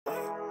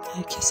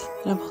Herkese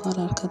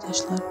merhabalar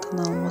arkadaşlar,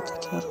 kanalıma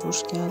tekrar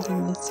hoş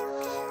geldiniz.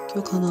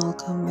 Gökhan,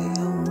 Alkan ve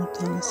Yagmur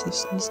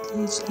Tanrısevsın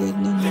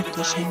izleyicilerinin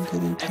muhteşem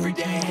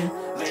görüntüleri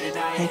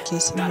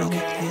herkesin merakla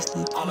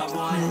izlediği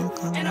Gökhan,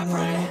 Alkan ve Yagmur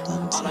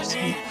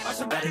Tanrısevsın'ı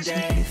özellikle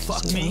güzel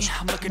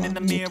aşklarla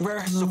YouTube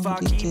kanalımı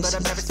ilk kez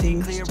izlemek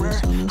istiyorsanız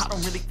videolarımı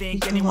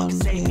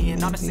beğenmeyi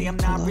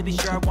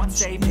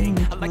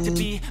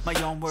ve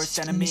kanalımı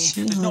unutmayın.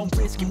 Finishini videolarım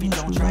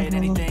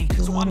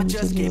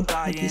geliyor.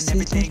 Hadi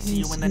sizler de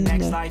izleyelim.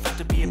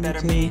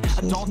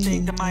 I don't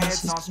think that my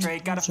head's on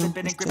straight. Gotta flip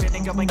it and grip it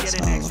and go and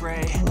get an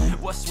x-ray.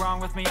 What's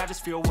wrong with me? I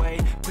just feel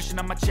weight pushing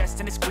on my chest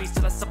and it squeezes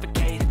till I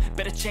suffocate.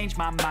 Better change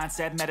my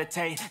mindset,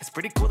 meditate. It's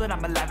pretty cool that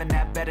I'm alive and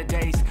have better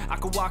days. I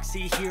could walk,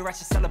 see, hear, I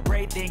should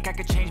celebrate. Think I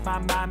could change my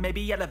mind,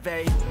 maybe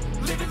elevate.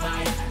 Living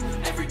life,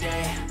 every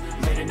day,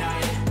 late at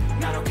night,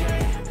 not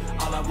okay.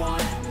 All I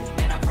want,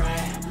 and I pray,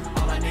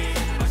 all I need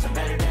are some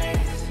better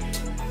days.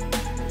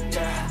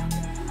 Yeah,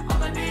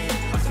 all I need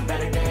are some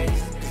better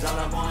days. Cause all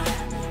I want,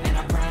 and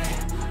I pray,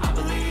 I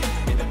believe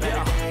in the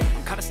better days.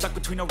 I'm kinda stuck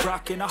between a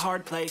rock and a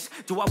hard place.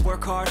 Do I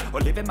work hard or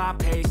live at my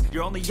pace?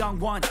 You're only young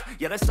once,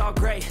 yeah that's all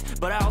great,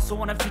 but I also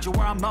want a future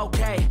where I'm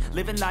okay.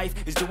 Living life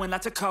is doing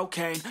lots of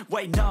cocaine.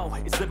 Wait no,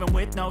 it's living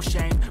with no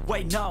shame.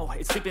 Wait no,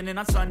 it's sleeping in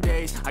on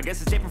Sundays. I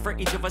guess it's different for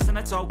each of us and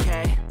that's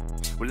okay.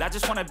 Well I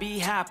just wanna be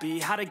happy,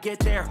 how to get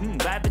there?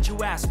 Glad that you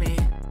asked me.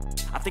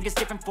 I think it's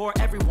different for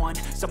everyone.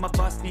 Some of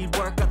us need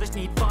work, others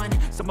need fun.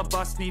 Some of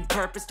us need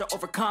purpose to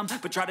overcome.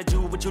 But try to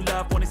do what you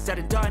love when it's said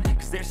and done.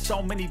 Cause there's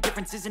so many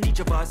differences in each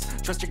of us.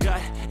 Trust your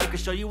gut, it can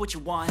show you what you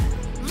want.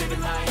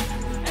 Living life,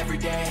 every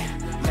day,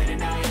 late at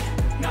night,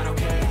 not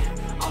okay.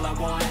 All I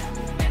want,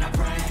 and I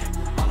pray,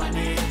 all I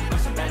need are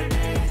some better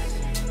days.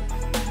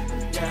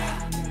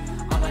 Yeah,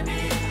 all I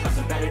need are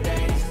some better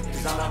days.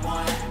 Cause all I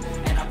want,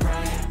 and I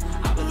pray,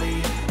 I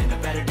believe in the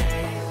better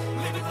days.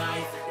 Living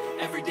life,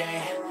 every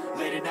day,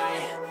 late at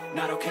night,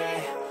 not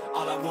okay.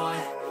 All I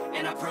want,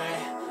 and I pray,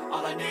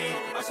 all I need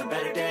are some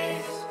better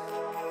days.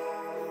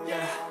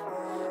 Yeah,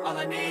 all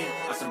I need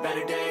are some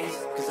better days.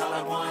 Cause all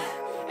I want,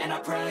 and I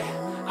pray,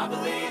 I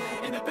believe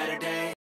in the better days.